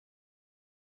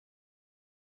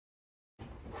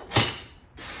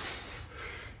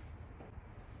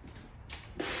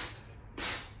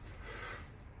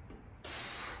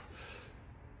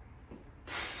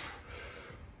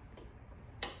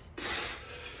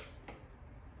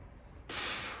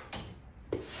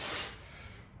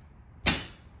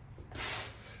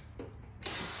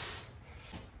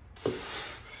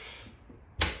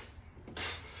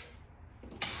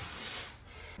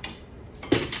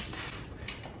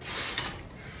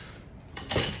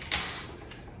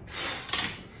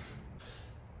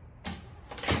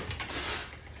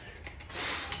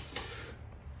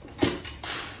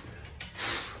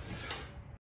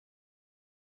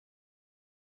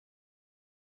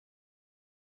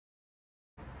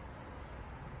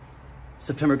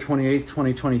September 28th,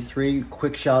 2023.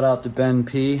 Quick shout out to Ben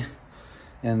P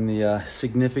and the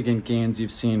significant gains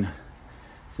you've seen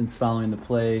since following the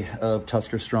play of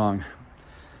TuskerStrong.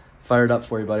 Fired up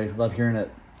for you, buddy. Love hearing it.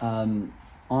 On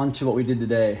to what we did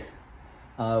today.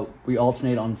 We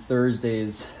alternate on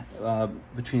Thursdays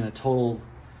between a total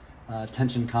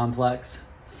tension complex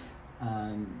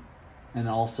and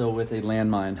also with a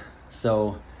landmine.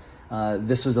 So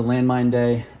this was a landmine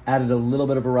day. Added a little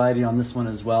bit of variety on this one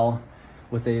as well,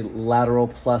 with a lateral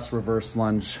plus reverse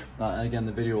lunge. Again,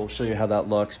 the video will show you how that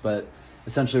looks, but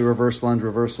essentially reverse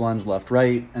lunge, left,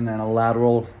 right, and then a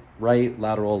lateral right,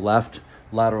 lateral left,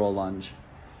 lateral lunge.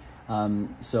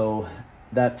 So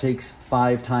that takes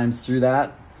 5 times through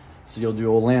that. So you'll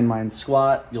do a landmine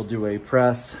squat, you'll do a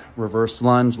press, reverse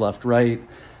lunge, left, right,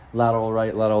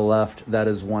 lateral left. That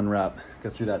is 1 rep. Go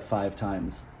through that 5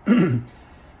 times.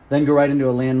 Then go right into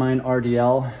a landmine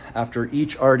RDL. After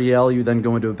each RDL, you then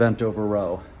go into a bent over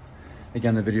row.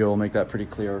 Again, the video will make that pretty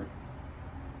clear.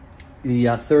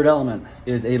 The third element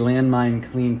is a landmine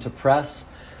clean to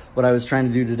press. What I was trying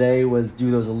to do today was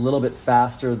do those a little bit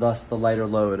faster, thus the lighter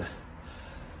load.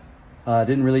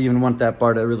 Didn't really even want that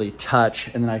bar to really touch,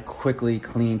 and then I quickly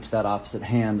cleaned to that opposite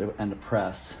hand and a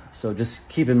press. So just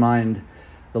keep in mind,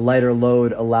 the lighter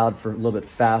load allowed for a little bit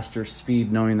faster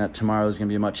speed, knowing that tomorrow is going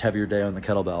to be a much heavier day on the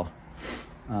kettlebell.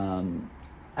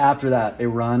 After that, a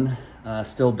run,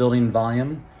 still building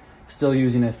volume, still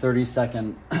using a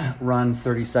 30-second run,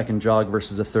 30-second jog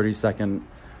versus a 30-second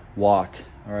walk,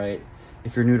 all right?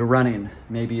 If you're new to running,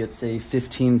 maybe it's a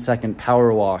 15-second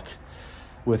power walk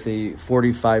with a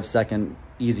 45-second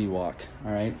easy walk,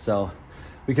 all right? So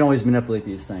we can always manipulate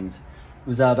these things. It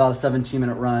was about a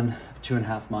 17-minute run,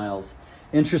 2.5 miles.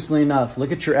 Interestingly enough,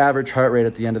 look at your average heart rate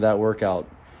at the end of that workout.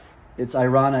 It's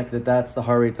ironic that that's the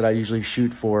heart rate that I usually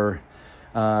shoot for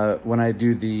when I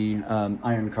do the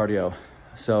iron cardio.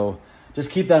 So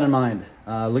just keep that in mind.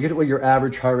 Look at what your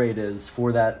average heart rate is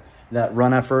for that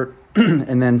run effort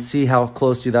and then see how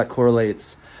closely that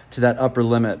correlates to that upper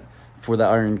limit for the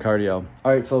iron cardio.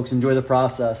 All right, folks, enjoy the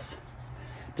process.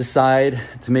 Decide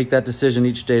to make that decision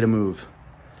each day to move.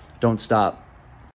 Don't stop.